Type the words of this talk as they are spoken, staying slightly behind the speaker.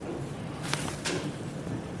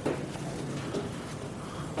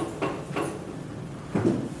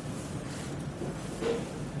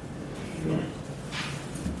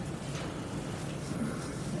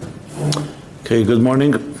Okay, good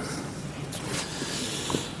morning.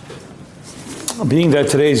 Being that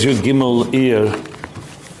today is Yud Gimel Iyar,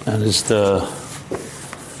 and it's the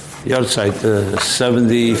yahrzeit, the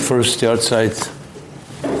 71st yahrzeit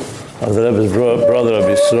of the Rebbe's brother of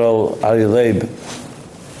Yisrael, Ari Leib.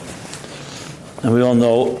 And we all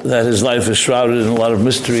know that his life is shrouded in a lot of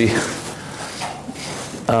mystery.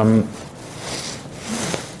 And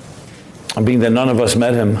being that none of us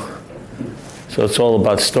met him, so it's all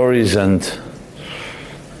about stories, and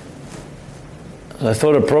I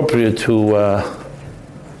thought appropriate to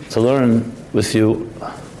learn with you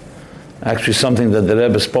actually something that the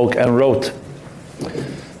Rebbe spoke and wrote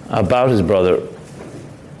about his brother.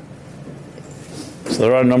 So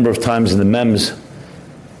there are a number of times in the Mems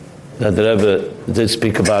that the Rebbe did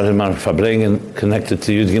speak about him on Farbrengen, connected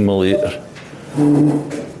to Yud Gimel Iyar,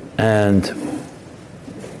 and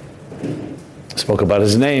spoke about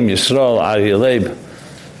his name, Yisrael, Ari Leib,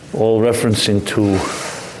 all referencing to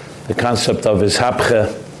the concept of his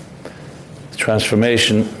hapche,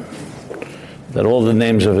 transformation, that all the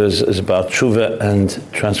names of his is about tshuva and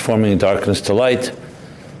transforming darkness to light,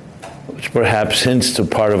 which perhaps hints to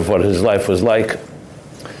part of what his life was like.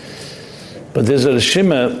 But there's a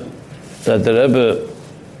Rishima that the Rebbe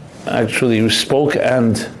actually spoke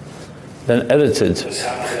and then edited.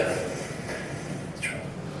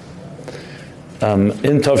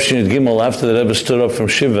 In Tafshin Yud Gimel, after the Rebbe stood up from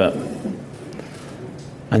Shiva,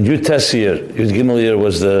 and Yud Tes Iyar, Yud Gimel Iyar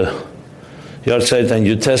was the yahrzeit, and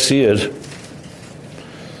Yud Tes Iyar,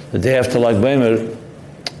 the day after Lag Baimer,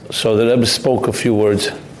 so the Rebbe spoke a few words,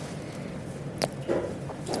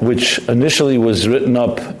 which initially was written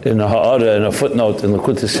up in a ha'ara, in a footnote in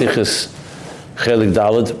Likutei Sichos Chelik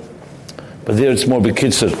Daled, but there it's more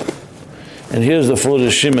bekitzer. And here's the full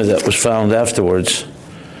Rishima that was found afterwards,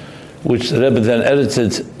 which the Rebbe then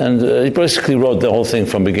edited, and he basically wrote the whole thing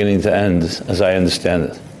from beginning to end, as I understand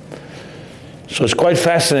it. So it's quite a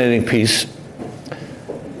fascinating piece.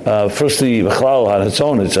 Firstly, Bechlal on its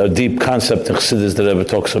own, it's a deep concept in Chassidus the Rebbe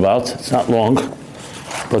talks about. It's not long,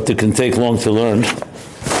 but it can take long to learn.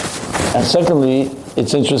 And secondly,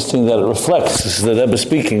 it's interesting that it reflects, this is the Rebbe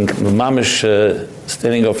speaking, Mamish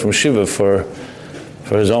standing up from Shiva for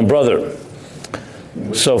his own brother.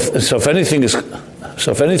 So if anything is,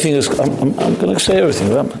 I'm going to say everything.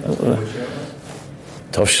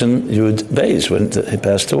 Tafshin Yud Beis, when he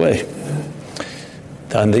passed away.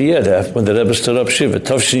 On the year when the Rebbe stood up Shiva,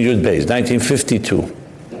 Tafshin Yud Beis, 1952.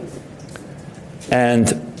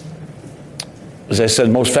 And as I said,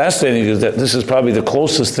 most fascinating is that this is probably the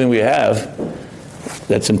closest thing we have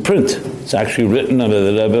that's in print. It's actually written under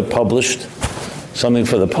the Rebbe, published, something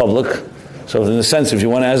for the public. So in a sense, if you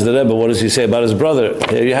want to ask the Rebbe, what does he say about his brother?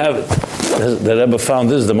 There you have it. The Rebbe found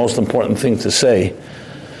this the most important thing to say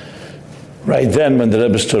right then when the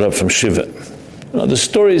Rebbe stood up from Shiva. The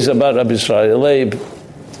stories about Rabbi Yisrael Leib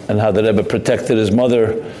and how the Rebbe protected his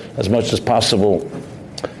mother as much as possible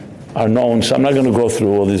are known. So I'm not going to go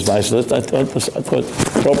through all these vices. I thought it was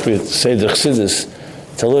appropriate to say the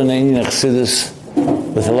Chassidus, to learn Indian Chassidus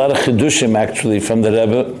with a lot of chidushim actually from the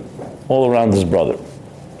Rebbe all around his brother.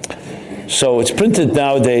 So it's printed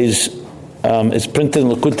nowadays. It's printed in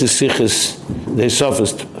Likutei Sichos, the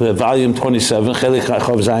Sophist, volume 27, Chelik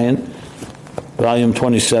Chav Zayin, volume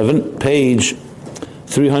 27, page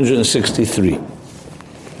 363.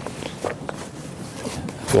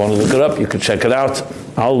 If you want to look it up, you can check it out.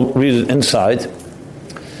 I'll read it inside.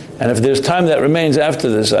 And if there's time that remains after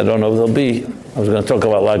this, I don't know if there'll be. I was going to talk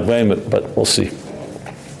about Lag Baimer, but we'll see.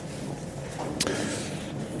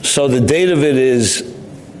 So the date of it is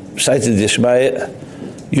cited Yishmaya,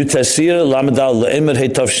 Yud Tes Iyar, Lamadal Le'emer Hey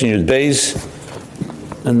Tafshin Yud Beis,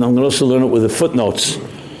 and I'm going to also learn it with the footnotes,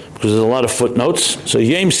 because there's a lot of footnotes. So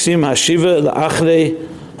Yem Sim Hashiva La'achrei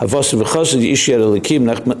Havas V'chas Yishyer Elikim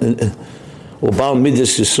Ubal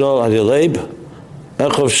Midas Yisrael Ari Leib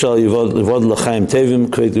Echov Shal Yivod L'chaim Tevim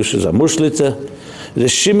Kvei Dushas Amushlita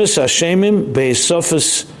Reshimis Hashemim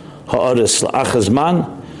Be'esofis Ha'aretz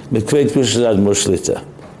La'achazman Mikvei Dushas Amushlita.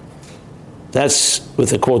 That's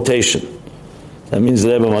with a quotation. That means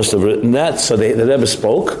the Rebbe must have written that. So the Rebbe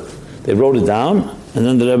spoke, they wrote it down, and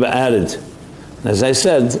then the Rebbe added. And as I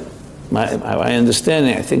said, my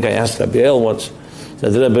understanding, I think I asked Abiel once, that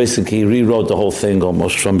the Rebbe basically rewrote the whole thing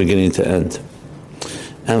almost from beginning to end.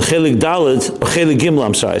 And Chelik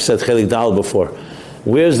Gimel, I said Chelik Daled before.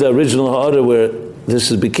 Where's the original order where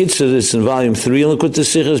this is Bekitzer? It's in volume 3 in Likutei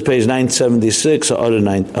Sichos, page 976, order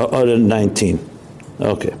 19.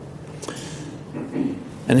 Okay.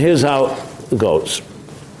 And here's how it goes.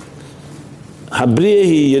 Habriya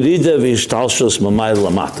hi yerida v'ishtalshus mamayl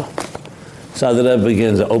lamata. So the Rebbe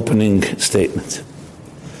begins the opening statement.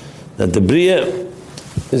 that the Bria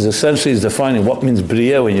is essentially defining what means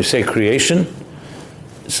Bria when you say creation.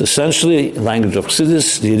 It's essentially language of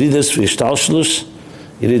Chassidus, Yeridus v'Hishtalshelus.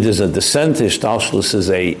 Yerid is a descent, Hishtalshelus is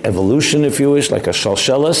a evolution, if you wish, like a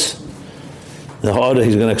Shalshelas. The harder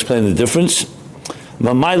he's going to explain the difference.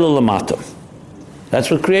 V'mayla lamata. That's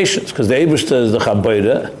what creation is, because the Eibishter is the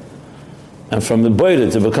Chabayra, and from the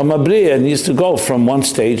Bayra to become a Bria, it needs to go from one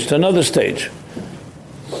stage to another stage.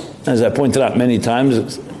 As I pointed out many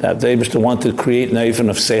times, that the Eibishter wanted to create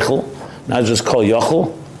Naifin of Seichel, not just Kol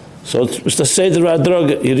Yochel. So it's the Seder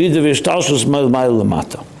HaDroga, Yerida v'Hishtalshelus Mayla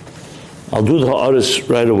lamata. I'll do the Ha'aris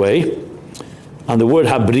right away. On the word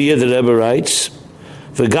Habriya, the Rebbe writes,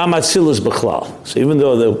 V'gam Atzilus b'chlal. So even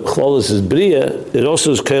though the Chlolus is Briya, it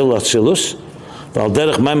also is Keil Atzilus. V'al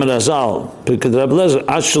derech Maimer Azal, because Rebbe Lezer,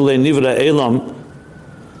 Atzilei Nivra Eilam.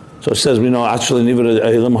 So it says, we know Atzilei Nivra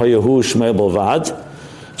Eilam Hayahu Shmei Balvad.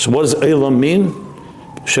 So what does Eilam mean?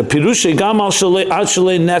 Shapirushe Gam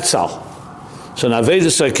Atzilei Netzal. So in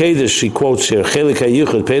Avedis HaKedesh, she quotes here, Chelik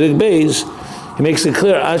HaYuchad Perek Beis. He makes it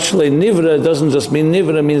clear, Atzilei Nivra doesn't just mean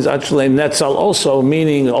Nivra, it means Atzilei Netzal also,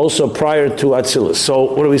 meaning also prior to Atzilus. So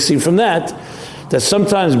what do we see from that? That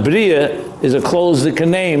sometimes Bria is a closed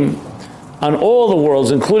name on all the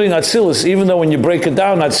worlds, including Atzilus, even though when you break it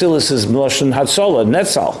down, Atzilus is Mloshen Hatzola,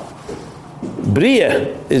 Netzal.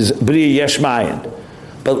 Bria is Bria Yeshmayin.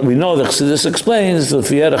 But we know that Chassidus explains, the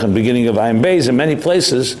Fierach in the beginning of Ayin Beis, in many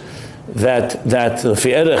places, that the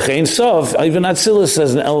Fierach Ein Sof, even Atzilus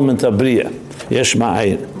has an element of Bria. Yesh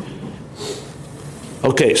ma'ayin.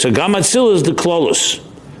 Okay, so Gam Atzilus the Klolus.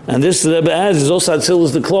 And this the Rebbe adds is also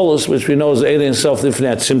Atzilus the Klolus, which we know is Ein Sof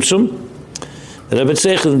Lifnei Tzimtzum. The Rebbe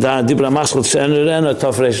tzeichel da Dibra Maschel Tzenen a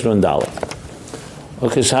Tafresh Rundal.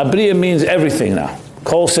 Okay, so Habriya means everything now.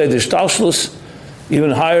 Kol Seder Shtalshelus,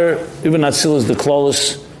 even higher, even Atzilus the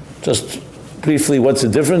Klolus. Just briefly, what's the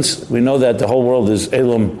difference? We know that the whole world is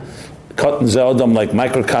Elam Katan Zeodam, like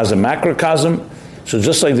microcosm, macrocosm. So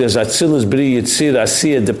just like there's Atzilus, Bri, Yitzir,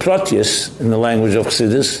 Asiya, Deprotius in the language of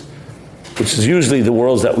Chassidus, which is usually the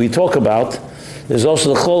worlds that we talk about, there's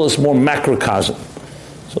also the Cholus, more macrocosm.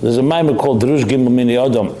 So there's a Maimah called Drush Gimel Mini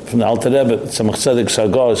Odom from the Alter Rebbe, Tzemach Tzedek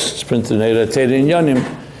Sargos, it's printed in Eira Teiri in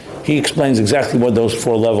Yonim. He explains exactly what those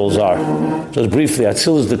four levels are. Just briefly,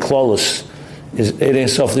 Atzilus, the Cholus, is Ein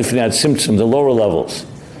Sof Lifnei Tzimtzum, the lower levels.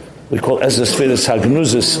 We call Ezra Sfiris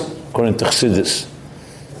Hagnuzis, according to Chassidus.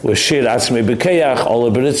 Where Shir Atzmei B'Keyach,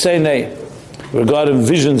 Ola B'Ritzeinei, regarding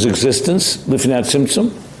vision's existence, Lifnei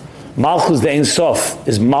Tzimtzum. Malchus the Ein Sof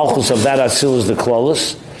is Malchus of that Atzilus the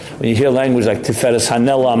Klolus. When you hear language like Tiferes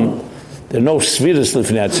Hanelam, there are no Sfiris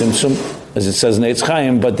Lifnei Tzimtzum, as it says in Eitz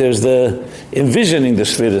Chaim, but there's the envisioning the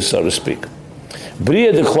Sfiris, so to speak.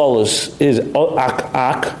 Bria the Klolus is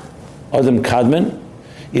Ak, Adam Kadman.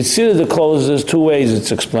 Yitzir the Klolus, there's two ways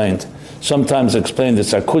it's explained. Sometimes explained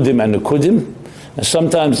it's Akudim and Nukudim, and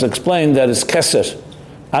sometimes explained that it's Keser,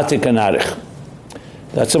 Atik and Arich.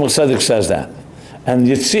 That's Tzemach Tzedek says that. And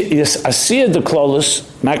Asiya the Klolus,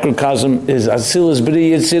 macrocosm, is Atzilus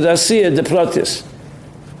Bri Yitzir Asiya the Protis.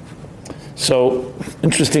 So,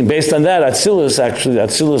 interesting, based on that,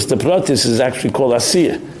 Atzilus the Protis is actually called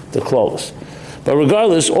Asiya, the Klolus. But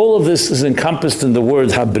regardless, all of this is encompassed in the word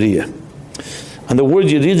Habriya. And the word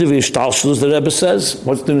Yerida v'Hishtalshelus, the Rebbe says,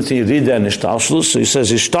 what's the difference between Yerida and Hishtalshelus? So he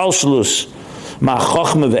says, Hishtalshelus ma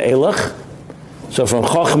Chochma ve'elach. So from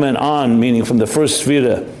Chochma and on, meaning from the first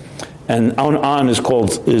Sfira, and on is called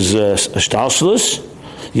Hishtalshelus.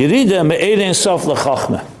 Yerida me'eid Ein Sof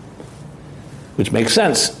l'Chochma. Which makes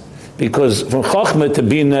sense. Because from Chochma to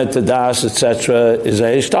Bina to Das, etc., is a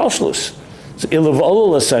Hishtalshelus. It's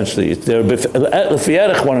Ilav essentially. They're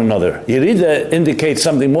Lefierech one another. Yerida indicates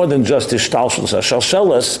something more than just Hishtalshelus. A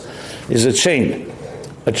Shalshelas is a chain.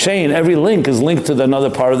 A chain, every link is linked to another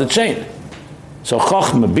part of the chain. So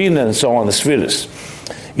Chochma, Bina, and so on, the Sfiris.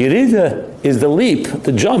 Yerida is the leap,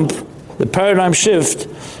 the jump, the paradigm shift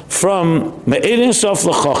from Me'eid Ein Sof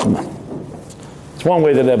l'Chochma. It's one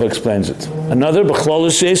way that Rebbe explains it. Another,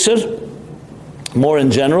 B'chlolus Yeser, more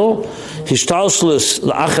in general, Hishtalshelus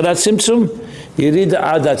l'Acharat Tzimtzum, Yerida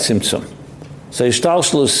Adat Tzimtzum. So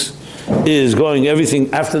Hishtalshelus is going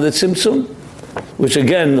everything after the Tzimtzum, which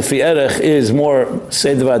again, the Fierech is more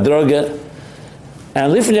Seder V'Adroga,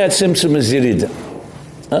 and Lifnei Tzimtzum is Yerida.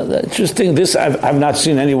 Interesting, this I've not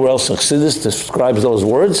seen anywhere else in Chassidus describes those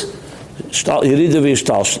words, Yerida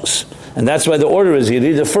v'Hishtalshelus. And that's why the order is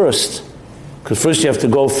Yerida first. Because first you have to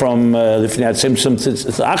go from Lifnei Tzimtzum to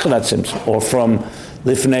Acharat Tzimtzum, or from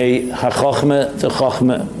Lifnei HaChochme to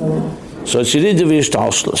Chochme. So it's Yerida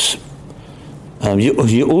v'Hishtalshelus.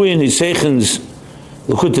 Ye'uin Yisechens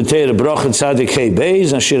L'kutei Torah Baruch Tzadik Hey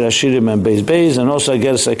Beis, and Shir Hashirim and Beis Beis, and also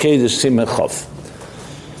Geras HaKodesh Simon Chof.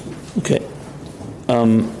 Okay.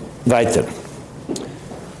 Weiter.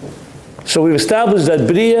 So we've established that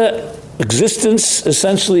Bria existence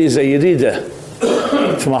essentially is a Yerida,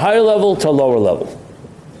 from a higher level to a lower level.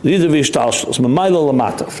 Yerida v'ishtalshlos, Mamayla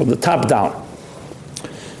Lamata, from the top down.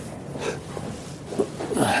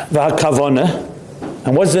 V'hakavona,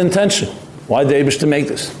 and what's the intention? Why did the Eibush to make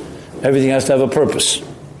this? Everything has to have a purpose.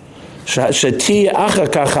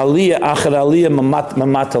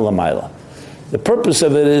 The purpose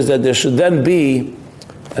of it is that there should then be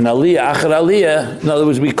an aliyah, achar aliyah. In other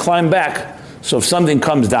words, we climb back. So if something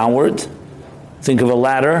comes downward, think of a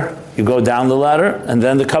ladder, you go down the ladder, and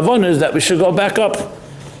then the kavanah is that we should go back up.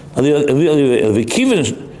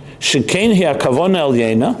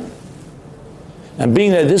 And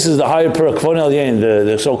being that this is the higher kavanah elyon,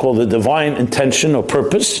 the so-called the divine intention or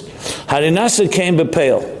purpose, harinasa came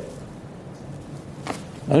bepale.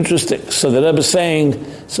 Interesting. So the Rebbe is saying,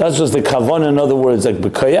 it's not just the kavanah, in other words, like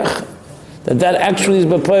b'koyach, that actually is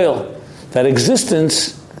bepale. That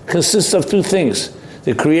existence consists of two things: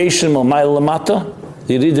 the creation of ma'il lamata,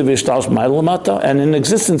 the yirida v'ishtalshlos ma'il lamata, and in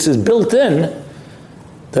existence is built in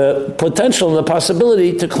the potential and the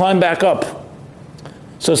possibility to climb back up.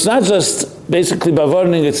 So it's not just basically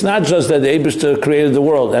bavarning, it's not just that the Eibishter created the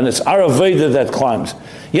world and it's our Aveda that climbs.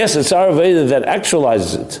 Yes, it's our Aveda that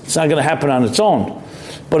actualizes it. It's not going to happen on its own.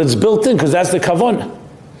 But it's built in because that's the kavanah.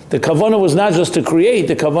 The kavanah was not just to create,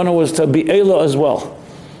 the kavanah was to be Eila as well.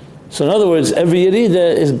 So in other words, every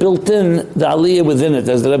Yerida is built in the Aliyah within it,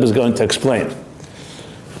 as the Rebbe is going to explain.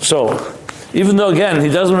 So, even though again, he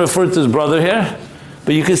doesn't refer to his brother here,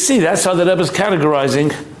 but you can see that's how the Rebbe is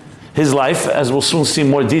categorizing his life, as we'll soon see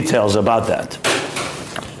more details about that.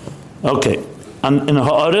 Okay. In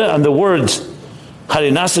Ha'ara, and the words,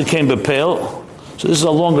 Harinasa came bepale. So this is a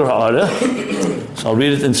longer Ha'ara. So I'll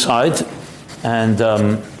read it inside. And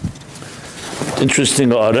interesting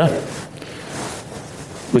Ha'ara,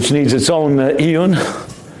 which needs its own iyun.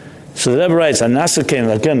 So the Rebbe writes, Anasa came,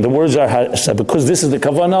 again, the words are, because this is the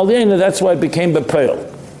kavanah al-yena, that's why it became bepale.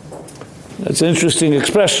 That's an interesting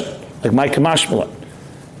expression, like Micah Mashmalan.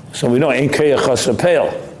 So we know Ein Kayach Chasar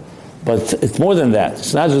Peil, but it's more than that.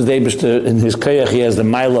 It's not just the Eibishter in his Kayach, he has the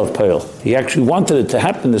Mila of Peil. He actually wanted it to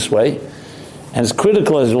happen this way, and it's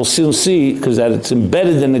critical, as we'll soon see, because that it's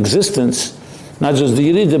embedded in existence, not just the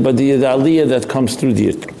Yerida, but the Aliyah that comes through the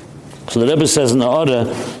Yerida. So the Rebbe says in the order,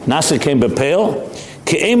 Nasa came Bepeil,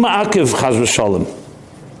 Ke'ema Akiv Chaz V'Shalom,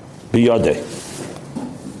 B'Yodeh.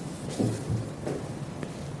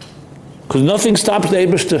 Because nothing stops the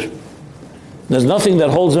Eibishter. There's nothing that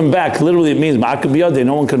holds him back. Literally, it means ma'akav biyadeh.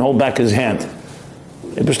 No one can hold back his hand.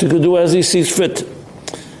 Eibishter could do as he sees fit.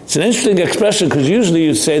 It's an interesting expression because usually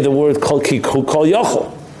you'd say the word kol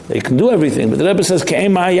yochel. They can do everything, but the Rebbe says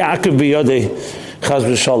ke'ema ya'akav biyadeh chaz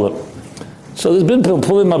v'shalom. So there's been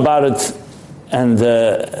pulling about it, and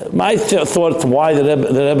my thought why the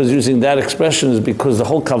Rebbe is using that expression is because the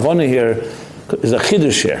whole kavanah here is a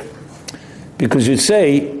chiddush here. Because you'd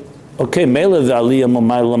say, okay, Mela the Aliyah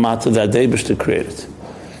Mamayla Lamata that Eibishter created.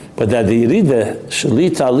 But that the Yerida,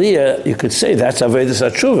 Shalit Aliyah, you could say that's Avedas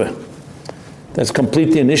HaTshuvah. That's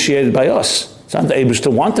completely initiated by us. It's not the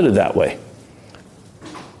Eibishter wanted it that way.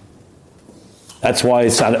 That's why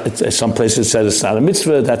it's not, some places it says it's not a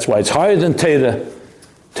mitzvah, that's why it's higher than Torah.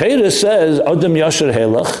 Torah says, Adam Yasher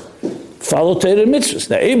Helach, follow Torah mitzvahs.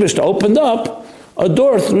 The Eibishter opened up a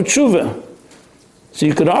door through Tshuvah. So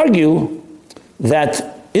you could argue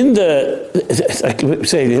that in the, like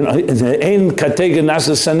say, you know, ein katega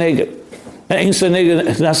nasa sanega, ein sanega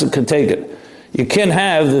nasa katega. You can't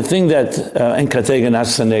have the thing that ein katega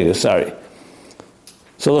nasa sanega. Sorry.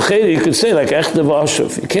 So the cheder you could say like echtav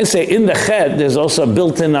ashuv. You can't say in the ched there's also a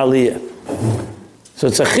built-in aliyah. So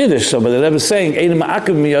it's a chiddush. So, but the Rebbe is saying ein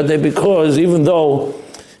ma'akav miyadeh because even though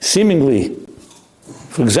seemingly,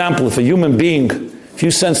 for example, if a human being, if you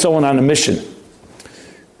send someone on a mission,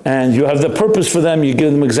 and you have the purpose for them, you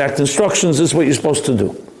give them exact instructions, this is what you're supposed to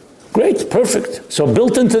do. Great, perfect. So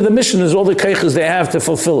built into the mission is all the keiches they have to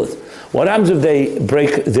fulfill it. What happens if they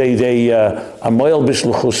break, they amoyel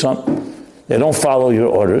bishluchusam, they don't follow your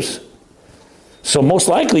orders? So most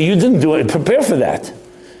likely you didn't do it, prepare for that.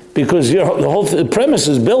 Because the whole premise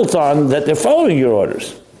is built on that they're following your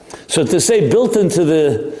orders. So to say built into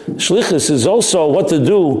the shlichus is also what to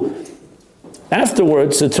do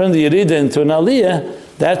afterwards to turn the Yerida into an aliyah.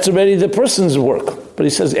 That's already the person's work. But he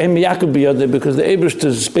says, because the Eibishter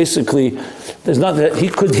is basically, there's not that he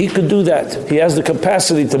could do that. He has the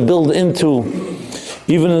capacity to build into,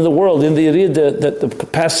 even in the world, in the Yerida, that the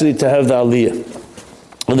capacity to have the Aliyah.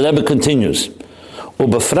 And the Rebbe continues.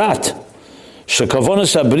 Ubefrat,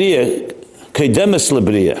 shekavonas abriya kedemes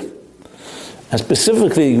lebriya. And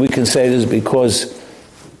specifically, we can say this because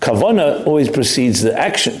kavana always precedes the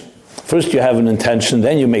action. First you have an intention,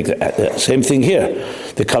 then you make the same thing here.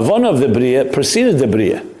 The kavana of the bria preceded the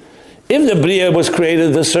bria. If the bria was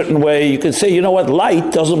created a certain way, you could say, you know what,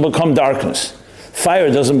 light doesn't become darkness.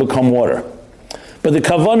 Fire doesn't become water. But the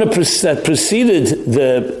kavana that preceded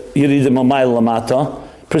the Yerida Mamay Lamata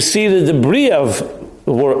preceded the bria of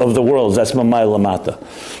the worlds, that's Mamay Lamata.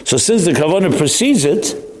 So since the kavana precedes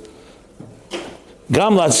it,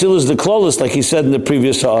 Gam Latzilus the Klolis, like he said in the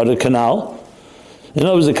previous Ha'ara canal, in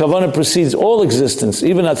other words, the kavana precedes all existence,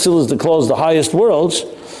 even Atzilus the Klolis, the highest worlds.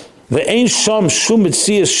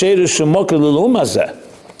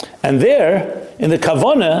 And there, in the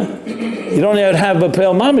kavana, you don't even have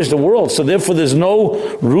Bapel Mamish, the world. So therefore there's no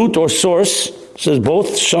root or source. It says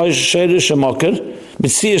both Shayrish Shemokar,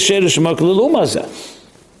 Mitzia Shayrish Shemokar Lulumazah.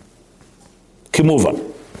 Kimuva.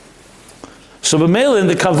 So b'meila in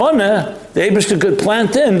the kavana, the Eibishter could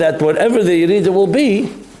plant in that whatever the Yerida will be,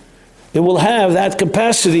 it will have that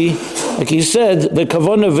capacity, like he said, the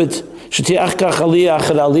kavana of it,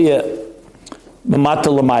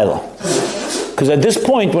 because at this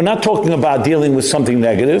point, we're not talking about dealing with something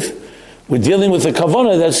negative. We're dealing with the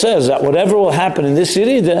kavana that says that whatever will happen in this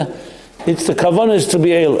Yerida, it's the kavana is to be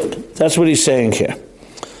Eilad. That's what he's saying here.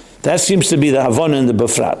 That seems to be the Havana and the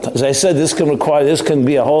Befrat. As I said, this can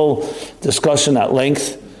be a whole discussion at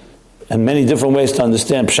length and many different ways to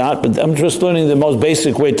understand Pshat, but I'm just learning the most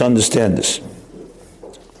basic way to understand this.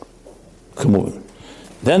 Come on.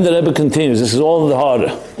 Then the Rebbe continues, this is all the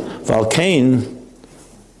harder. Valkain,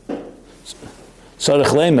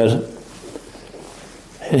 Sarach Lemer,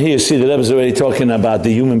 and here you see the Rebbe is already talking about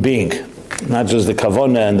the human being, not just the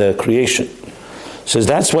Kavana and the creation. Says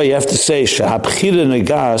that's why you have to say Shahapchira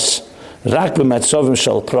Negas Rak b'matzovim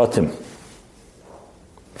shel protim.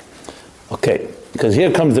 Okay, because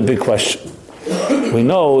here comes the big question. We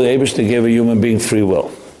know the Eibishter gave a human being free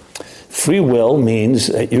will. Free will means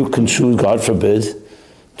that you can choose, God forbid,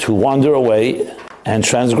 to wander away and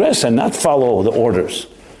transgress and not follow the orders.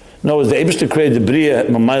 In other words, the Eibishter created the Bria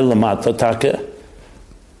Mamay Lamata Take,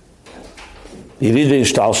 Yerida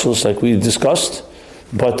Ishtalshus, like we discussed,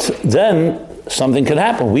 but then something can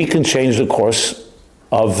happen. We can change the course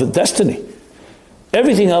of destiny.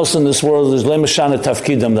 Everything else in this world is lemeshana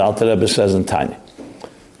tafkidam, the Alter Rebbe says in Tanya.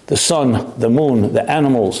 The sun, the moon, the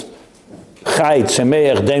animals, chai,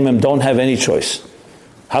 tzemeach, demim, don't have any choice.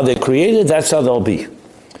 How they're created, that's how they'll be.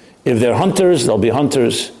 If they're hunters, they'll be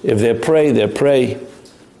hunters. If they're prey, they're prey.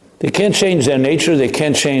 They can't change their nature, they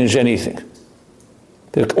can't change anything.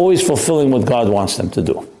 They're always fulfilling what God wants them to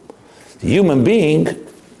do. The human being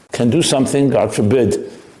can do something, God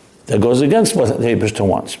forbid, that goes against what the Eibishter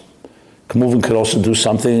wants. K'muvin could also do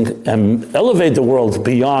something and elevate the world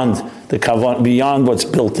beyond the kavan, beyond what's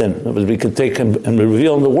built in. We could take and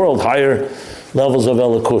reveal in the world higher levels of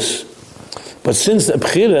Elokus. But since the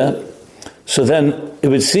Bechira, so then it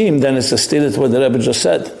would seem then it's a stated what the Rebbe just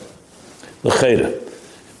said, L'cheira.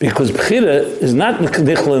 Because Bechira is not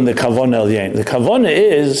Nichla in the Kavon Elyain. The Kavon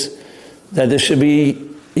is that there should be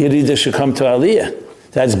Yerida should come to Aliyah.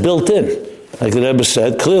 That's built in. Like the Rebbe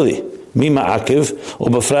said clearly, Mima Akiv, or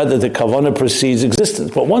Befrat, that the Kavana precedes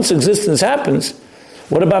existence. But once existence happens,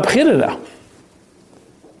 what about Bechira now?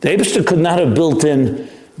 The Eibishter could not have built in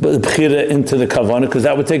Bechira into the Kavana because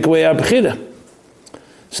that would take away our Bechira.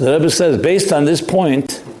 So the Rebbe says, based on this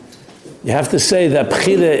point, you have to say that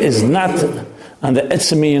Bechira is not on the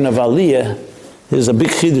Etzemiyin of Aliyah. There's a big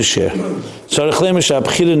Chidush here.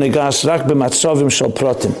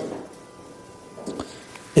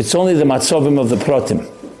 It's only the Matzovim of the Protim.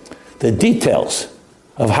 The details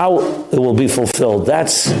of how it will be fulfilled,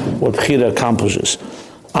 that's what Bechira accomplishes.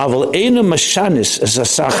 But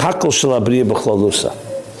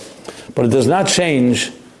it does not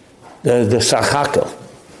change the Sachakel.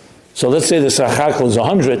 So let's say the Sachakel is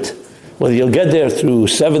 100, well, you'll get there through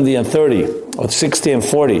 70 and 30, or 60 and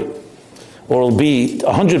 40, or it'll be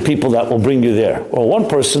 100 people that will bring you there, or one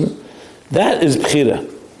person. That is Bechira.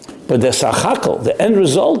 But the Sachakel, the end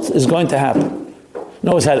result, is going to happen.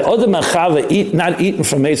 No, it's had Adam and Chava not eaten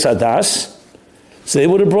from Eitz Hadas, so they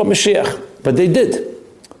would have brought Mashiach, but they did.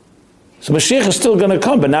 So Mashiach is still going to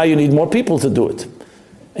come, but now you need more people to do it.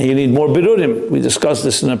 And you need more Birurim. We discussed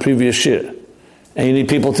this in a previous year. And you need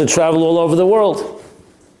people to travel all over the world.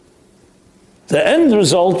 The end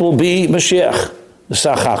result will be Mashiach, the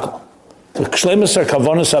Sachakel. The Shleimus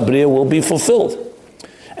HaKavonos HaBriya will be fulfilled.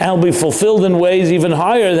 And will be fulfilled in ways even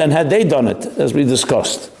higher than had they done it, as we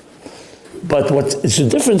discussed. But what is the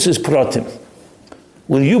difference is Pratim.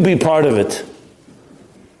 Will you be part of it?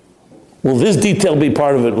 Will this detail be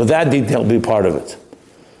part of it? Will that detail be part of it?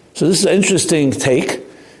 So this is an interesting take.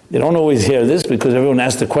 You don't always hear this because everyone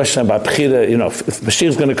asks the question about Bechira, if Mashiach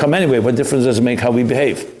is going to come anyway, what difference does it make how we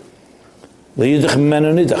behave?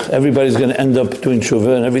 Everybody's going to end up doing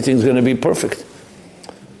tshuva and everything's going to be perfect.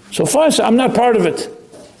 So far, I'm not part of it.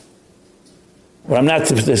 Or I'm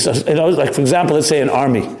not, like for example, let's say an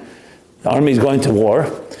army. The army is going to war,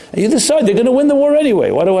 and you decide they're going to win the war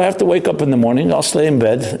anyway. Why do I have to wake up in the morning? I'll stay in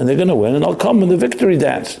bed, and they're going to win, and I'll come with the victory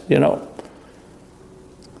dance, But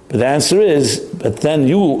the answer is, but then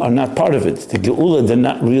you are not part of it. The Geula did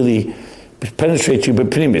not really penetrate you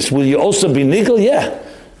b'primis. Will you also be nigel? Yeah,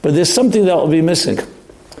 but there's something that will be missing.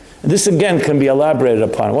 And this again can be elaborated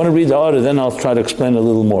upon. I want to read the order, then I'll try to explain a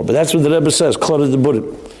little more. But that's what the Rebbe says, Klora de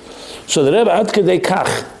Burim. So the Rebbe, ad kedei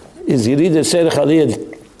kach, is Yerida Serech Aliyah,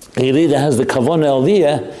 Yerida has the Kavon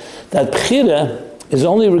Aliyah, that Bechira is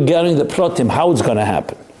only regarding the protim, how it's going to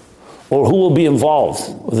happen, or who will be involved,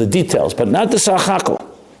 or the details, but not the Sachakol.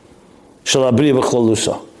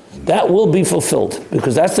 That will be fulfilled,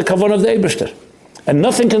 because that's the Kavon of the Eibishter. And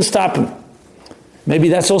nothing can stop him. Maybe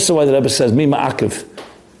that's also why the Rebbe says, Mi Ma'akiv.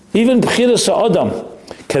 Even Bechira Sa'odam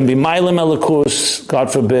can be Mailim Elikus,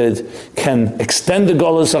 God forbid, can extend the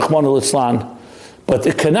goal of Zachman al-Islan, but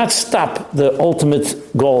it cannot stop the ultimate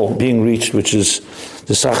goal being reached, which is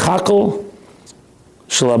the Sachakol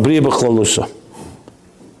Shalabriya B'cholusa.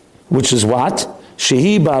 Which is what?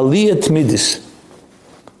 Shehi Ba'aliyah Tmidis.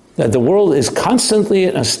 That the world is constantly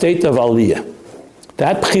in a state of aliyah.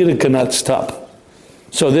 That Bechira cannot stop.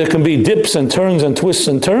 So there can be dips and turns and twists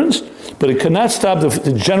and turns, but it cannot stop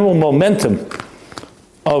the general momentum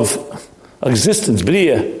of existence,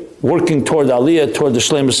 Bria, working toward Aliyah, toward the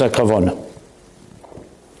Shleimus HaKavona.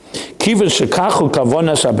 Kivan Shekachu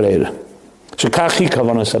Kavona Sabreira. Shekachi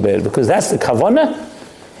Kavona Sabreira. Because that's the Kavona.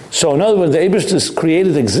 So in other words, the Eibishter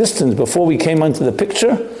created existence before we came into the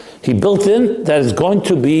picture. He built in that it's going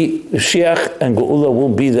to be Mashiach and Geula will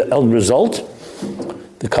be the end result.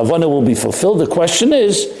 The Kavana will be fulfilled. The question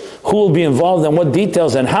is, who will be involved and what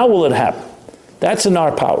details and how will it happen? That's in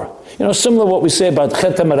our power. Similar to what we say about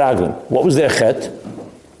Chet HaMeraglim. What was their Chet?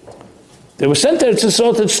 They were sent there to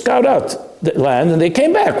scout out the land, and they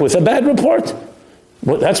came back with a bad report.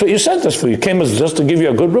 Well, that's what you sent us for. You came us just to give you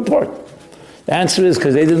a good report. The answer is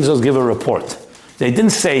because they didn't just give a report. They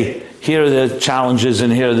didn't say, here are the challenges,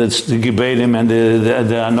 and here are the Gibedim, and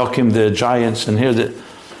the Anokim, the giants, and here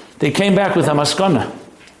they came back with a maskana.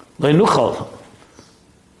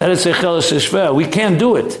 We can't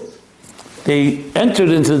do it. They entered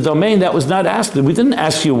into the domain that was not asked. We didn't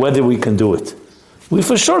ask you whether we can do it. We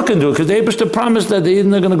for sure can do it, because the Eibishter promised that they're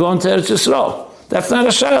going to go into Eretz Yisrael. That's not a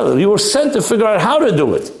shayla. You were sent to figure out how to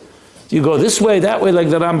do it. You go this way, that way, like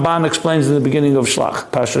the Ramban explains in the beginning of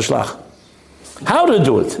Shlach, Pasha Shlach. How to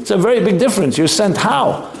do it. It's a very big difference. You're sent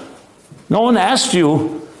how. No one asked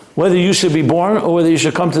you whether you should be born, or whether you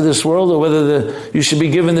should come to this world, or whether you should be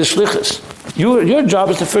given the shlichus. Your job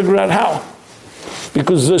is to figure out how.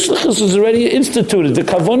 Because the shlichus is already instituted. The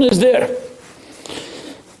kavon is there.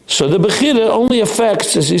 So the Bechira only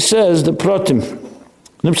affects, as he says, the protim.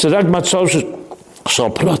 Because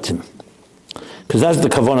that's the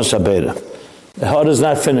kavona sabeira. The heart is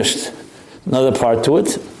not finished. Another part to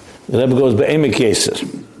it. The Rebbe goes be'emek yeser.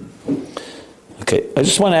 Okay, I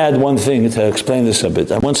just want to add one thing to explain this a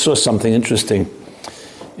bit. I once saw something interesting.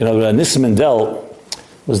 Nissim Mendel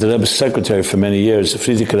was the Rebbe's secretary for many years,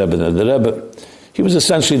 Friedrich Rebbe. The Rebbe, he was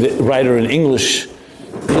essentially the writer in English.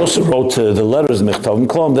 He also wrote the letters, Mechtavim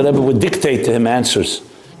Kolom. The Rebbe would dictate to him answers.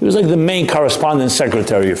 He was like the main correspondence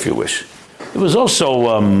secretary, if you wish. It was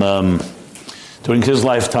also, during his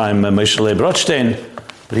lifetime, Moshe Leib Rothstein,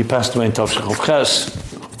 but he passed away in Ches,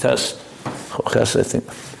 I think.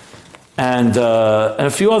 And a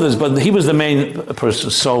few others, but he was the main person.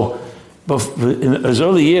 So in his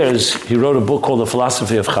early years, he wrote a book called The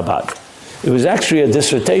Philosophy of Chabad. It was actually a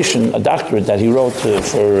dissertation, a doctorate that he wrote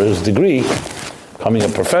for his degree, becoming a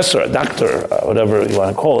professor, a doctor, whatever you want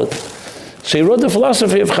to call it. So he wrote The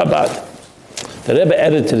Philosophy of Chabad. The Rebbe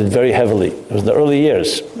edited it very heavily. It was in the early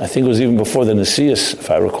years. I think it was even before the Nesius, if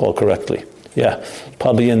I recall correctly. Yeah,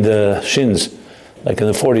 probably in the Shins, like in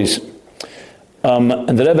the 40s.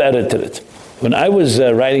 And the Rebbe edited it. When I was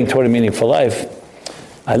writing Torah Meaningful Life,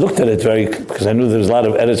 I looked at it because I knew there was a lot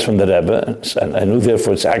of edits from the Rebbe, and I knew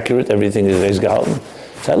therefore it's accurate, everything is Reis Gehalten.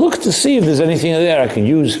 So I looked to see if there's anything there I can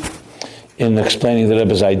use in explaining the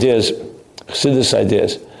Rebbe's ideas, Chassidus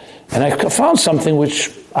ideas. And I found something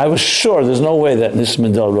which I was sure there's no way that Nissim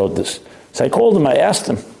Mendel wrote this. So I called him, I asked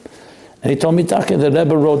him, and he told me, Taka, the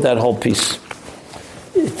Rebbe wrote that whole piece.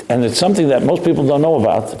 and it's something that most people don't know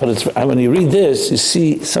about, but when you read this, you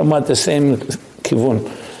see somewhat the same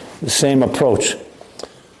kivun, the same approach.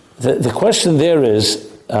 The question there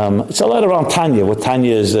is, it's a lot around Tanya. What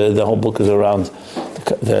Tanya is, the whole book is around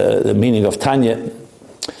the meaning of Tanya.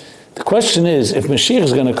 The question is, if Mashiach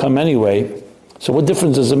is going to come anyway, so what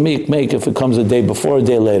difference does it make if it comes a day before or a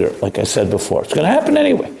day later, like I said before? It's going to happen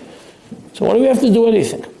anyway. So why do we have to do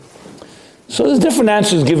anything? So there's different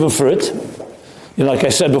answers given for it. Like I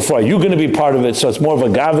said before, you're going to be part of it, so it's more of a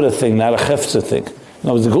Gavra thing, not a Chefza thing.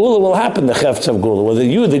 No, the Gula will happen, the Chefza of Gula. Whether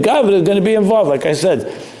you, the Gavra, are going to be involved. Like I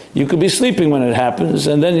said, you could be sleeping when it happens,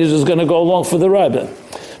 and then you're just going to go along for the Rebbe.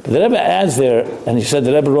 But the Rebbe adds there, and he said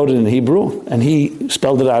the Rebbe wrote it in Hebrew, and he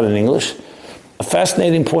spelled it out in English, a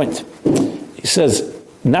fascinating point. He says,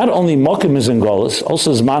 not only Mokim is in Golis,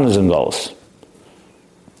 also Zman is in Golis.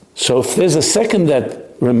 So if there's a second that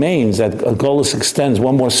remains, that a Golis extends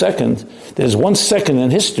one more second, there's 1 second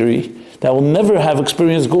in history that will never have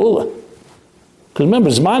experienced Gula. Because remember,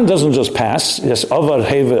 Zman doesn't just pass, yes, Avar,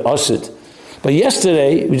 Heva, Asid. But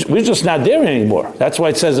yesterday, we're just not there anymore. That's why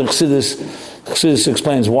it says in Chassidus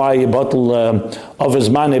explains why you bottle Avar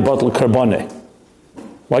Zman, you bottle Karbone.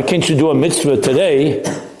 Why can't you do a mitzvah today?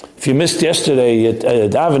 If you missed yesterday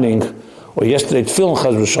at davening, or yesterday at Tefillin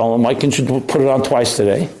Chaz v'Shalom, why can't you put it on twice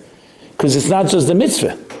today? Because it's not just the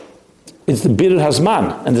mitzvah. It's the Bir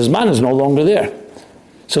Hazman, and the Zman is no longer there.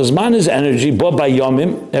 So Zman is energy, bo by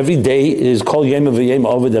Yomim, every day is called Yom V'Yom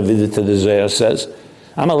Ovid Avidah to the Zohar says.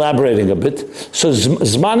 I'm elaborating a bit. So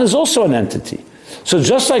Zman is also an entity. So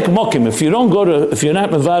just like Mokim, if you're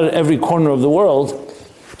not Mevar at every corner of the world,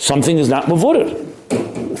 something is not Mevurer.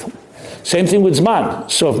 Same thing with Zman.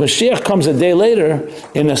 So if Mashiach comes a day later,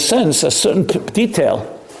 in a sense, a certain detail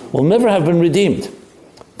will never have been redeemed.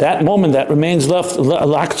 That moment that remains left,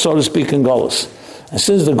 locked, so to speak, in Golus. And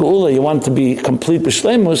since the Geula, you want it to be complete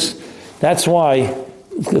b'shleimus, that's why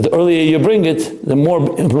the earlier you bring it, the more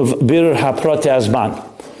bir haprate azman.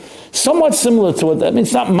 Somewhat similar to what that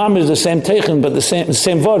means. Not mamish the same teichen, but the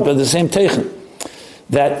same word, but the same teichen.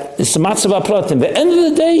 That it's the matzav hapratim. The end of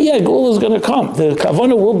the day, yeah, Geula is going to come. The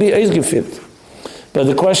kavana will be eizgefit. But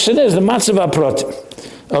the question is the matzav hapratim.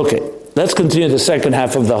 Okay, let's continue the second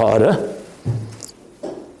half of the Hara.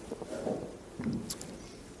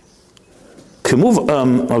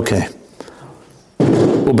 Okay.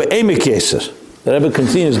 Ube'emek Yeser. The Rebbe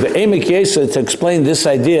continues, Be'emek Yeser, to explain this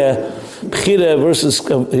idea, Bechira versus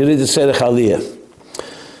Yerida Tzedek Aliyah.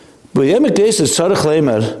 Be'emek Yeser, Tzarech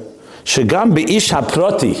Leimer, Shegam Be'ish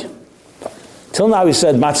HaProti. Till now he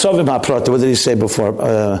said, Matzovim HaProti. What did he say before?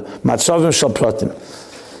 Matzovim Shal Protim.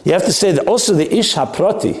 You have to say that also the Ish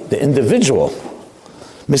HaProti, the individual,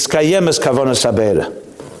 Miskayem es Kavonas HaBeirah.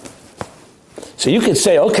 So you could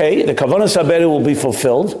say, okay, the Kavanas HaBeirah will be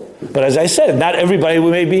fulfilled, but as I said, not everybody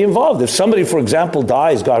may be involved. If somebody, for example,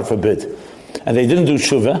 dies, God forbid, and they didn't do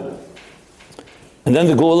tshuva, and then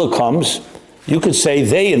the Geula comes, you could say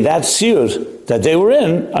they in that seer that they were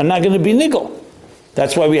in are not going to be nigel.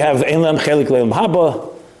 That's why we have Ein Lam Chelik Le'Lam Haba.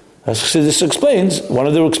 As this explains, one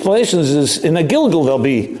of the explanations is in a Gilgal there'll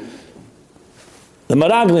be the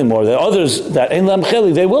Maraglim or the others that Ein Lam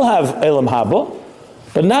Chelik, they will have Elam Haba,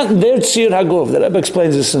 but not their Tzir Hagov. The Rebbe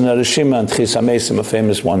explains this in the Rishima and Chis HaMesim, a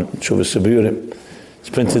famous one, Shuvah Saburim. It's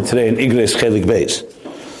printed today in Igres Chelik Beis.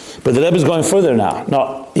 But the Rebbe is going further now.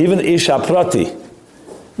 No, even Isha Prati.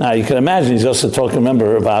 Now you can imagine he's also talking,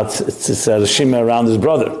 remember, about it's Rishima around his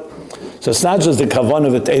brother. So it's not just the Kavanah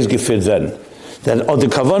of it Eizgefid then. Then the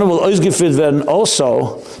Kavanah will Eizgefid then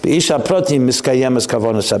also, the Isha Prati Miskayem es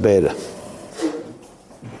Kavanah Sabeirah.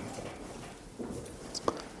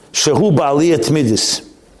 Shehu ba'aliyat midis.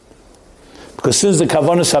 Because since the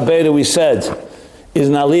Kavanas HaBeirah, we said, is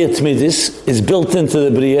an aliyat midis, is built into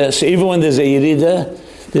the Bria. So even when there's a Yerida,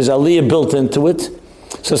 there's aliyah built into it.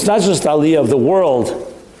 So it's not just aliyah of the world,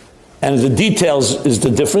 and the details is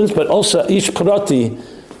the difference, but also each Prati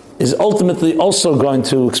is ultimately also going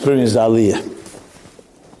to experience the aliyah.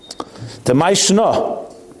 The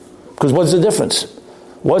Maishna, because what's the difference?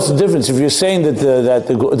 What's the difference if you're saying that the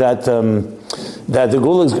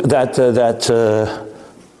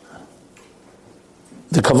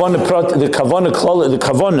Kavana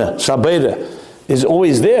Shabeira is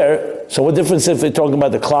always there? So what difference if we're talking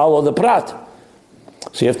about the Klal or the Prat?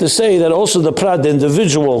 So you have to say that also the Prat, the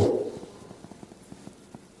individual,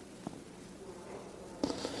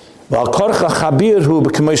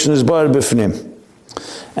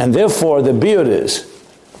 and therefore the beard is.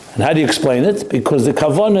 And how do you explain it? Because the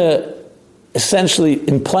Kavana essentially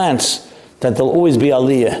implants that there'll always be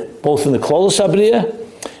aliyah, both in the Klolos HaBriyah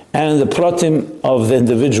and in the pratim of the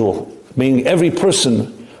individual, meaning every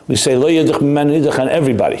person We say lo yidach mimenu yidach on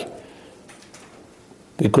everybody.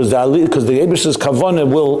 Because the Eibishter's kavanah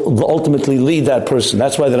will ultimately lead that person.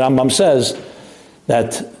 That's why the Rambam says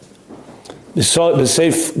that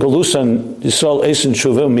b'seif galusan yisrael eisen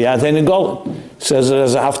tshuva miyad ein golem. Says it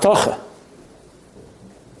as a haftacha.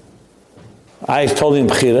 I told him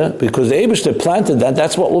b'chira because the Eibishter planted that.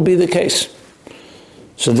 That's what will be the case.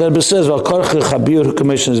 So the Rebbe says, "Val korche chabir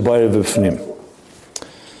commission is bayre b'fnim."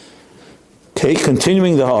 Okay,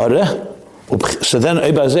 continuing the ha'ara. So then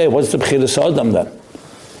Eibazeh, what's the b'chira sa'adam then?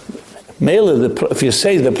 If you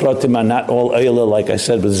say the pratim are not all eila, like I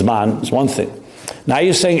said with Zman, it's one thing. Now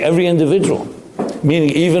you're saying every individual,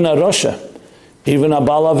 meaning even a Rasha, even a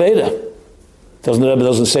Baal Aveda. The Rebbe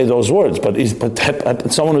doesn't say those words, but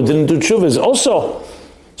someone who didn't do tshuva is also.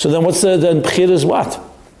 So then what's the b'chira is what?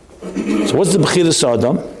 So what's the b'chira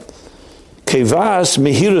Sodom? Kevas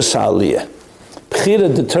mehirus aliyah.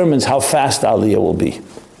 B'chira determines how fast aliyah will be.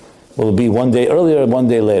 Will it be one day earlier or one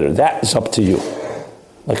day later? That is up to you.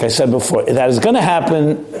 Like I said before, that is going to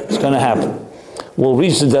happen, it's going to happen. We'll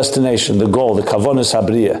reach the destination, the goal, the kavonas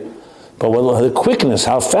habriya. But the quickness,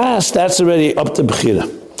 how fast, that's already up to b'chira.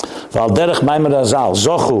 Val derech maimer azal,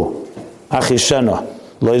 zochu, achishena,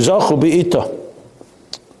 lo zochu bi'ito.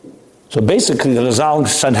 So basically, the Razal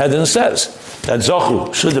Sanhedrin says that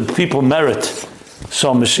zochu, should the people merit,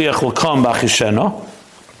 so Mashiach will come b'achishena,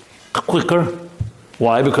 quicker.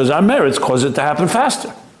 Why? Because our merits cause it to happen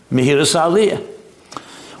faster. Mihiras aliyah.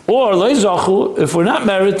 Or leizachu, if we're not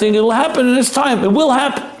meriting, it will happen in its time. It will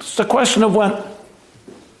happen. It's a question of when.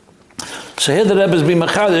 So here the Rebbe is being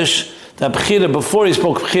machadish that b'chira, before he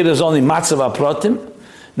spoke, b'chira is only matzav apratim.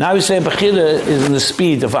 Now he's saying b'chira is in the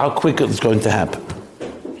speed of how quick it's going to happen.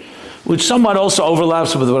 Which somewhat also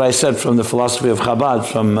overlaps with what I said from the philosophy of Chabad,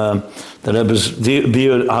 from the Rebbe's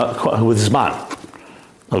biur with Zman.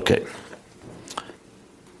 Okay.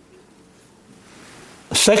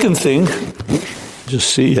 Second thing, just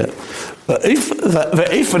see it.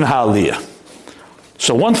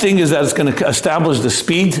 So one thing is that it's going to establish the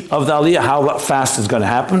speed of the aliyah, how fast it's going to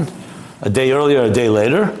happen, a day earlier, a day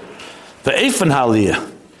later.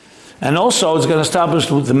 And also it's going to establish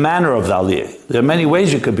the manner of the aliyah. There are many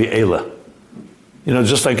ways you could be eila. You know,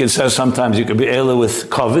 just like it says sometimes you could be eila with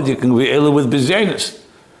kavod, you can be eila with bizyanis.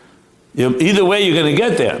 Either way you're going to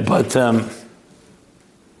get there. But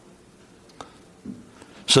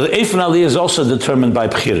so the Eifan Aliyah is also determined by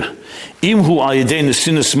B'chira.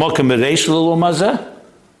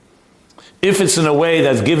 If it's in a way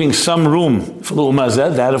that's giving some room for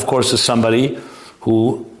L'umazeh, that of course is somebody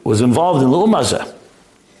who was involved in L'umazeh.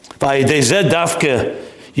 And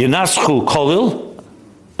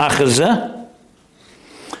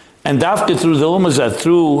dafke through the L'umazeh,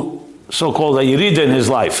 through so-called a Yerida in his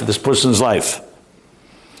life, this person's life,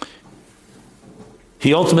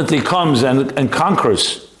 he ultimately comes and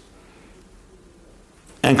conquers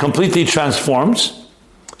and completely transforms.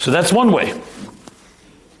 So that's one way.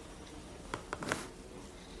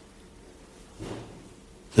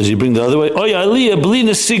 Does he bring the other way?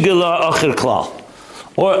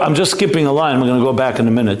 Or I'm just skipping a line, we're going to go back in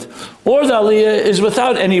a minute. Or the aliyah is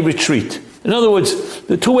without any retreat. In other words,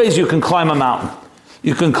 there are two ways you can climb a mountain.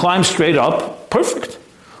 You can climb straight up, perfect.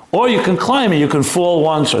 Or you can climb and you can fall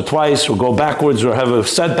once or twice or go backwards or have a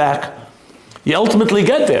setback. You ultimately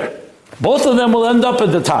get there. Both of them will end up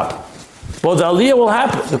at the top. Well, the aliyah will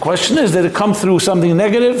happen. The question is, did it come through something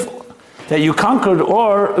negative that you conquered,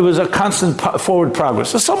 or it was a constant forward progress?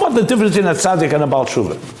 So somewhat the difference between a tzaddik and a Baal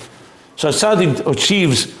Tshuva. So a tzaddik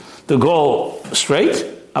achieves the goal straight.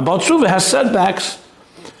 A Baal Tshuva has setbacks,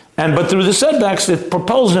 but through the setbacks it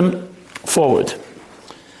propels him forward.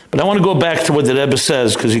 But I want to go back to what the Rebbe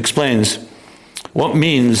says, because he explains what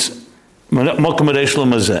means Mokum Reish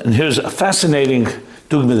L'Mazeh. And here's a fascinating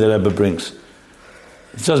dugma that Rebbe brings.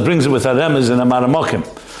 He just brings it with Aremes and Amar Mokim.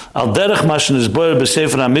 Al derech mashen is boyer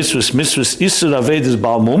b'sefer ha-mitzvus, mitzvus isur avedis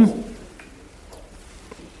balmum.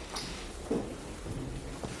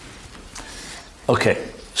 Okay,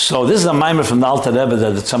 so this is a maimer from the Alter Rebbe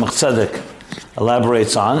that the Tzemach Tzedek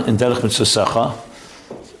elaborates on in Derech Mitzvah.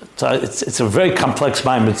 It's a very complex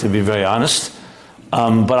maimer, to be very honest,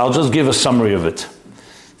 but I'll just give a summary of it.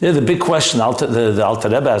 Yeah, the big question the Alter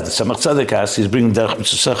Rebbe has, the Tzemach Tzedek asks, he's bringing Derech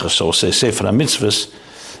Mitzvah, so say Sefer HaMitzvahs,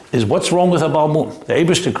 is what's wrong with a Balmum? The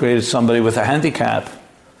Eibishter created somebody with a handicap,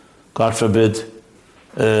 God forbid,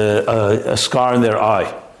 a scar in their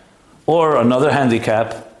eye, or another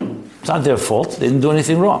handicap. It's not their fault, they didn't do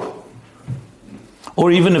anything wrong.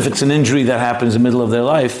 Or even if it's an injury that happens in the middle of their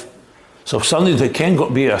life, so suddenly they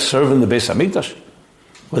can't be a servant in the Beis HaMikdash.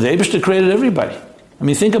 Well, the Eibishter created everybody. I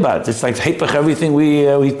mean, think about it. It's like everything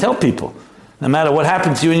we tell people. No matter what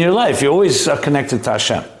happened to you in your life, you always are connected to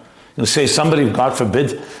Hashem. You say somebody, God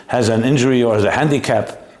forbid, has an injury or has a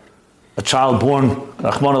handicap, a child born,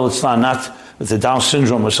 Rahman al-Islam, not with the Down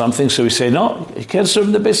syndrome or something, so we say, no, you can't serve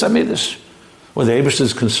in the Beis HaMikdash. Well, the Eibush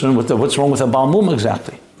is concerned with what's wrong with a Baal Mum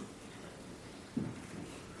exactly.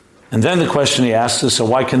 And then the question he asks is, so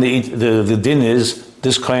why can they eat, the din is,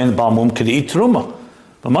 this Kohen Baal Mum could eat Truma.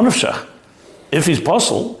 But Manavshach, if he's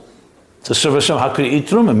possible to serve Hashem, how could he eat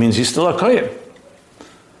Truma? It means he's still a Kohen.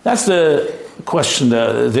 That's the question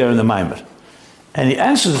there in the Maimer. And he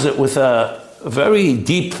answers it with a very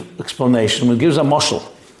deep explanation. He gives a mashal.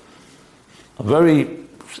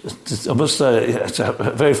 It's a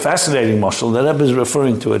very fascinating mashal. The Rebbe is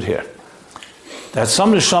referring to it here. That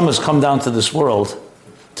some neshamas come down to this world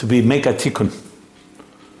to be make a tikkun.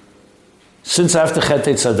 Since after Chet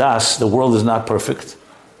Tzadas, the world is not perfect.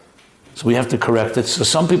 So we have to correct it. So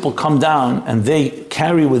some people come down and they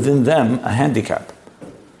carry within them a handicap.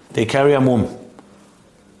 They carry a mum.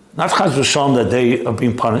 Not chaz v'shalom that they are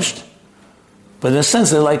being punished, but in a sense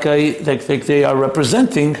they're like they are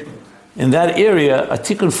representing in that area a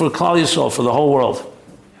tikkun for Klal Yisrael, for the whole world.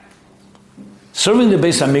 Serving the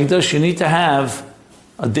Beis HaMikdash, you need to have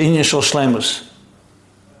a dinyan shel shleimus.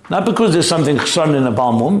 Not because there's something chsarn in a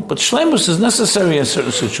Baal Mum, but shleimus is necessary in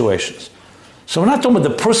certain situations. So we're not talking about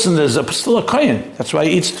the person that is still a kohen. That's why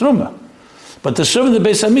he eats truma. But to serve in the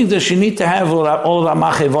Beis HaMikdash, you need to have all the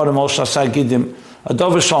amachei vorim, all shasai gidim, a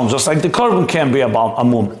dover shalom. Just like the korban can be a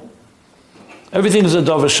mum. Everything is a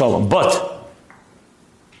dover shalom. But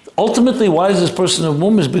ultimately, why is this person a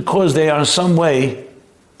mum? Is because they are in some way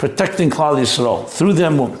protecting Klal Yisrael through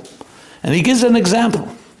their mum. And he gives an example.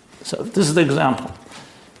 So this is the example.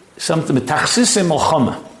 Something mitachsisei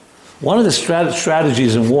milchama. One of the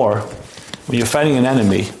strategies in war, when you're fighting an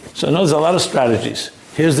enemy, so I know there's a lot of strategies.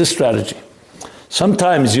 Here's this strategy.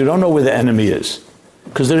 Sometimes you don't know where the enemy is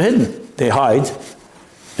because they're hidden. They hide,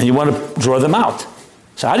 and you want to draw them out.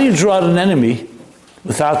 So how do you draw out an enemy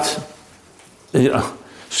without,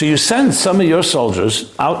 So you send some of your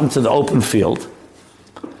soldiers out into the open field,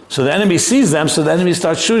 so the enemy sees them, so the enemy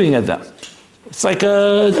starts shooting at them. It's like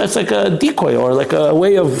a decoy or like a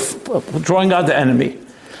way of drawing out the enemy.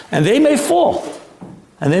 And they may fall,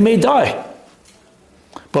 and they may die.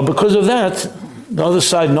 But because of that, the other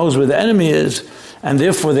side knows where the enemy is, and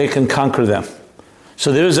therefore they can conquer them.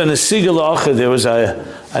 So there was an esiga la'achad, there was a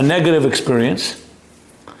negative experience,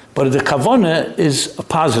 but the kavanah is a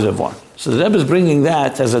positive one. So the Rebbe is bringing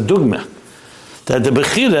that as a dugma, that the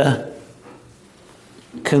bechira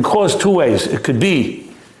can cause two ways. It could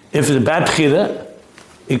be, if it's a bad bechira,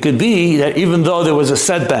 it could be that even though there was a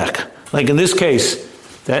setback, like in this case,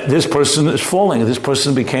 that this person is falling, this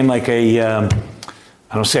person became like I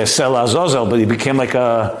don't say a sel azazel, but he became like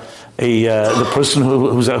the person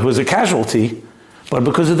who was a casualty. But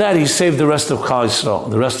because of that, he saved the rest of Klal Yisrael,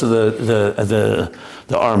 the rest of the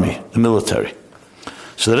army, the military.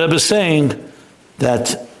 So the Rebbe is saying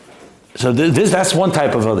that, so that's one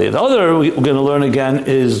type of aliyah. The other we're going to learn again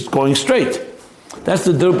is going straight. That's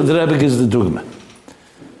the Rebbe gives the dugma.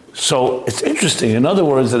 So it's interesting. In other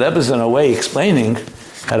words, the Rebbe is in a way explaining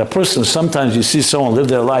that a person, sometimes you see someone live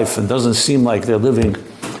their life and doesn't seem like they're living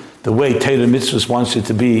the way Torah Mitzvahs wants you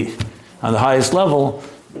to be on the highest level.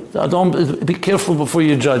 Don't be careful before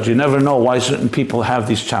you judge. You never know why certain people have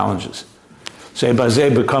these challenges. Say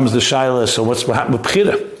Bazeh becomes the shaila, so what's happened with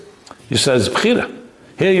Bechira? You says Bechira.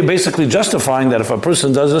 Here you're basically justifying that if a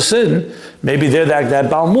person does a sin, maybe they're that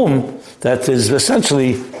Baal Mum that is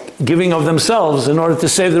essentially giving of themselves in order to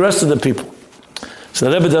save the rest of the people. So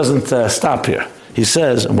the Rebbe doesn't stop here. He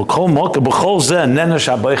says, and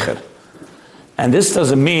this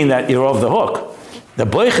doesn't mean that you're off the hook. The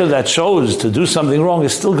boicher that chose to do something wrong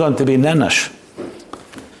is still going to be nenash.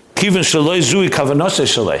 Because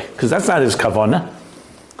that's not his kavanah.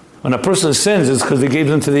 When a person sins, it's because they gave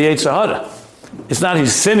them to the Yetzer Hara. It's not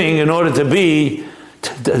he's sinning in order to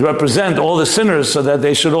represent all the sinners so that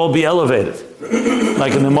they should all be elevated,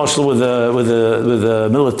 like in the mashal with the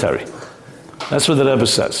military. That's what the Rebbe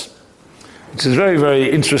says. Which is very, very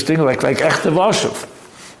interesting, like Echte V'Ashuv.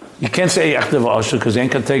 You can't say Echte V'Ashuv because you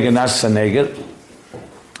ain't going to take a Nas Saneger,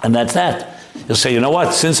 and that's that. You'll say, you know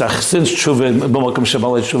what, since Tshuva,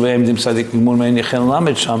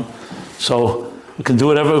 so we can do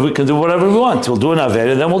whatever we want. We'll do an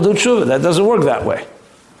Aveda, then we'll do Tshuva. That doesn't work that way.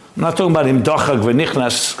 I'm not talking about Im Dochag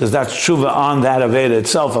V'Nichnas, because that's Tshuva on that Aveda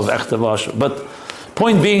itself of Echte V'Ashuv. But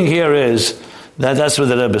point being here is that that's what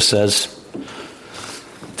the Rebbe says.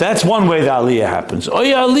 That's one way the aliyah happens. Or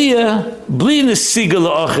the aliyah, bli nesiga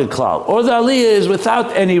la'achid klal. Or the aliyah is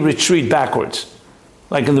without any retreat backwards,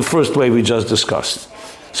 like in the first way we just discussed.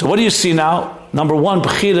 So what do you see now? Number one,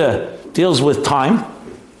 Bechira deals with time,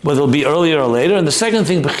 whether it'll be earlier or later. And the second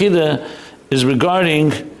thing, Bechira, is regarding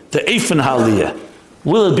the Eifen Haliyah.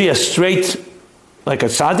 Will it be a straight, like a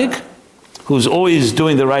tzaddik, who's always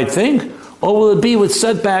doing the right thing? Or will it be with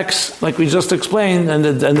setbacks, like we just explained, and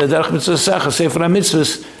the Derech Mitzvah Sefer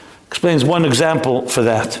HaMitzvahs explains one example for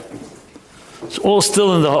that. It's all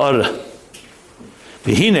still in the Ha'ara.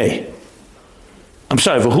 V'hine,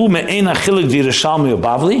 V'hu me'ein achilik di Yerushalmi or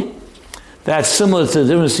Bavli. That's similar to the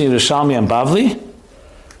difference between Yerushalmi and Bavli.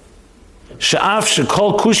 She'af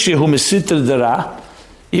she'kol kushya hu mesitr dara.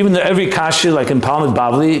 Even though every kashya, like in Talmud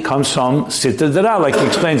Bavli, comes from sitr dara, like he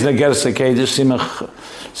explains in the Geras HaKodesh,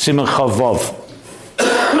 Simon Chavov.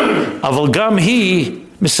 Aval gam hi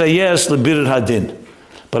misayes lebirur hadin.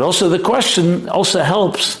 But also the question also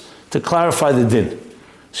helps to clarify the din.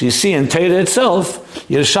 So you see in Torah itself,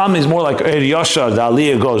 Yerushalmi is more like Eir Yashar, the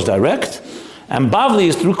Aliyah goes direct, and Bavli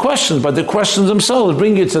is through questions, but the questions themselves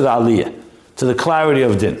bring you to the Aliyah, to the clarity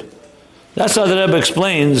of din. That's how the Rebbe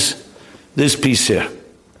explains this piece here.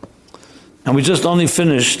 And we just only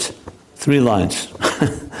finished 3 lines.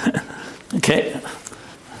 Okay?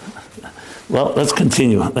 Well, let's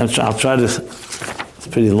continue. I'll try to, it's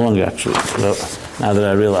pretty long actually, now that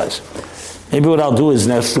I realize. Maybe what I'll do is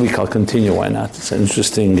next week I'll continue, why not? It's an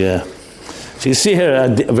interesting, so you see here a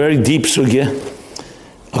very deep sugya.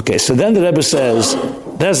 Okay, so then the Rebbe says,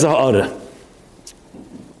 that's the Ha'ara.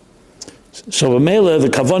 So B'meila, the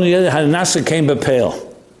Kavon Hanasa came b'peil.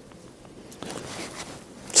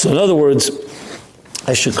 So in other words,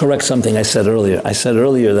 I should correct something I said earlier. I said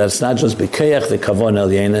earlier that it's not just B'keach, the Kavon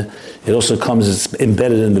Eliyena, it also comes, it's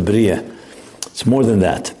embedded in the Bria. It's more than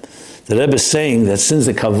that. The Rebbe is saying that since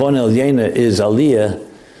the Kavon Eliyena is Aliyah,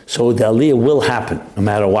 so the Aliyah will happen, no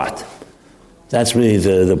matter what. That's really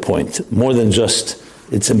the point. More than just,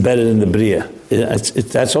 it's embedded in the Bria.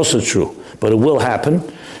 That's also true. But it will happen,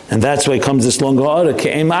 and that's why comes this long Ha'ara,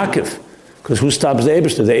 Ke'em Akiv. Because who stops the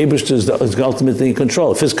Eibishter? The Eibishter is ultimately in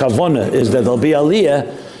control. If his kavana is that there'll be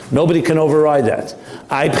aliyah, nobody can override that.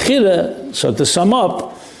 Ay Bechira, so to sum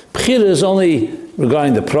up, Bechira is only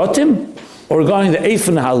regarding the pratim or regarding the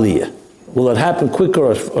Eifen Haliyah. Will it happen quicker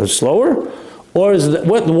or slower? Or is it,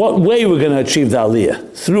 what way we're going to achieve the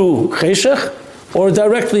aliyah? Through Cheshach or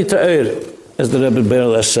directly to Eir, as the Rebbe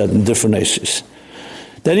Berel said in different aces.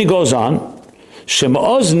 Then he goes on,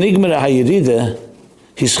 Shema'oz nigmar ha'yirida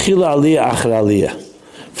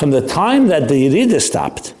from the time that the Yerida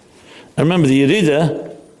stopped. And remember, the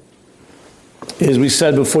Yerida, as we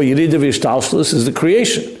said before, Yerida v'ishtalshlus is the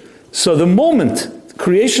creation. So the moment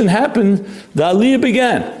creation happened, the Aliyah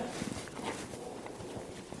began.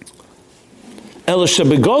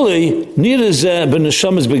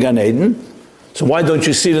 So why don't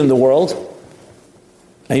you see it in the world?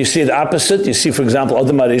 And you see it opposite. You see, for example,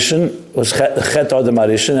 Adam Arishan was Chet Adam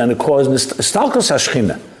Arishan, and it caused Stalkos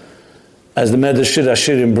Hashchina, as the Medrash Shir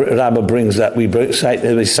Hashirim Rabbah brings that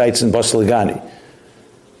he cites in Basel Gani.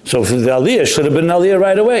 So for the Aliyah, should have been an Aliyah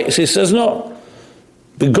right away. So he says no.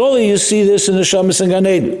 Begoli, you see this in the Shamas and Gan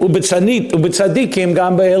Eden. Ubitzadikim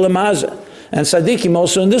Gam Be'elam Haza, and Tzadikim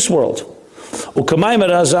also in this world. Ukamayim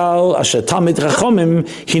Razal Asher Talmid Chachomim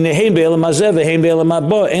Hinehein Be'elam Hazeh Ve'hein Be'elam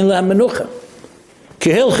Haba Ein Lehem Menucha. So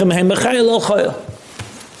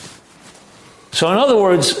in other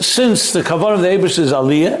words, since the kavanah of the Eibush is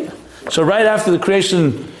Aliyah, so right after the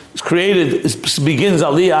creation is created, it begins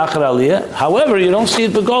Aliyah, Achar Aliyah. However, you don't see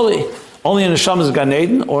it Begoli, only in the Shamas Gan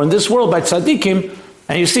Eden, or in this world by Tzadikim,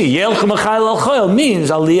 and you see, Yelchem Echayel Al Choyel means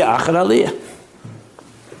Aliyah, Achar Aliyah.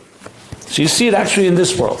 So you see it actually in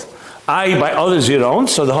this world. By others you don't,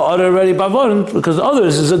 so the Ha'ara already Bavon, because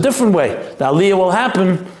others is a different way. The Aliyah will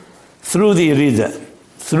happen through the Yerida.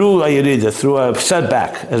 Through a Yerida, through a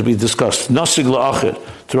setback, as we discussed, Nasig La'achir,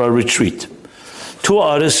 through a retreat. 2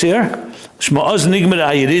 artists here. Shma'oz Nigmar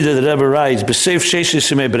HaYerida, the Rebbe writes, B'seif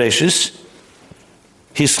Sheshis Yemei Bereshis,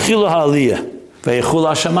 Hischila Ha'aliyah, Ve'yechul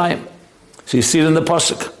HaShamayim. So you see it in the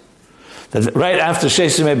Pasuk. That right after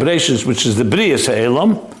Sheshis Yemei Bereshis, which is the Briyas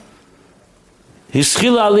Ha'elam,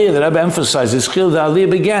 Hischila Ha'aliyah, the Rebbe emphasized, Hischila Ha'aliyah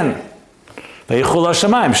began. Ve'yechul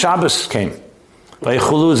HaShamayim, Shabbos came.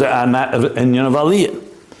 Ve'yechulu is in Aliyah.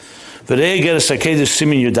 V'rei Geras HaKodesh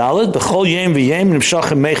Simin Yudalad, B'chol Yem V'yem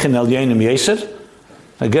Nimshachem Mechen El Yenim Yeser.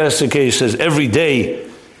 Geras HaKodesh says every day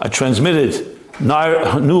I transmitted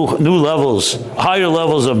new levels, higher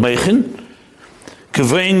levels of Mechen.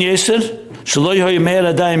 K'vein Yeser, Sh'lo Yehoy Me'er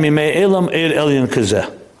Adayim Yimei Elam Eir Elyon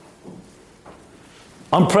Kazeh.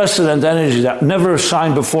 Unprecedented energy that never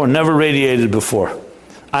shined before, never radiated before.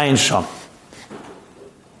 Ayin Sham.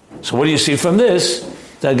 So what do you see from this?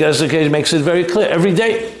 That Geras HaKodesh makes it very clear. Every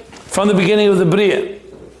day, from the beginning of the Bria,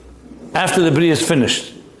 After the Bria is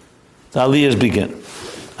finished, the Aliyahs begin.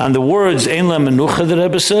 And the words, Ein la menucha, the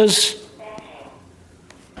Rebbe says,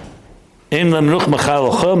 Ein la menucha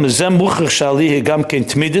machal ocha, mezem muchach shalihi gam ken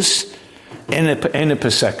tmidis, ene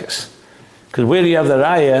pesekes. Because where do you have the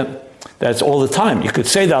raya? That's all the time. You could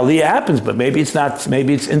say the Aliyah happens, but maybe it's not,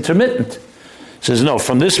 maybe it's intermittent. It says, no,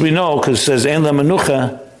 from this we know, because it says, Ein la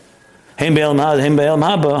menucha, hein be'el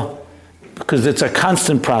mahaba, because it's a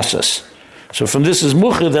constant process. So from this is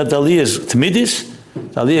mucha that the Aliyah is tmidis,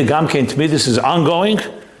 the Aliyah gam ken tmidis is ongoing,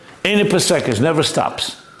 ene pesekes, never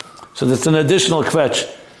stops. So that's an additional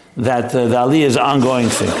kvetch that the Aliyah is an ongoing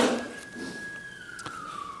thing.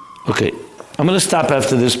 Okay, I'm going to stop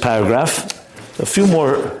after this paragraph. A few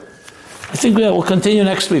more. I think we'll continue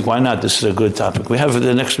next week. Why not? This is a good topic. We have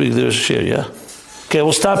the next week, there's a share, yeah? Okay,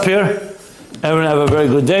 we'll stop here. Everyone have a very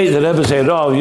good day. The Rebbe say,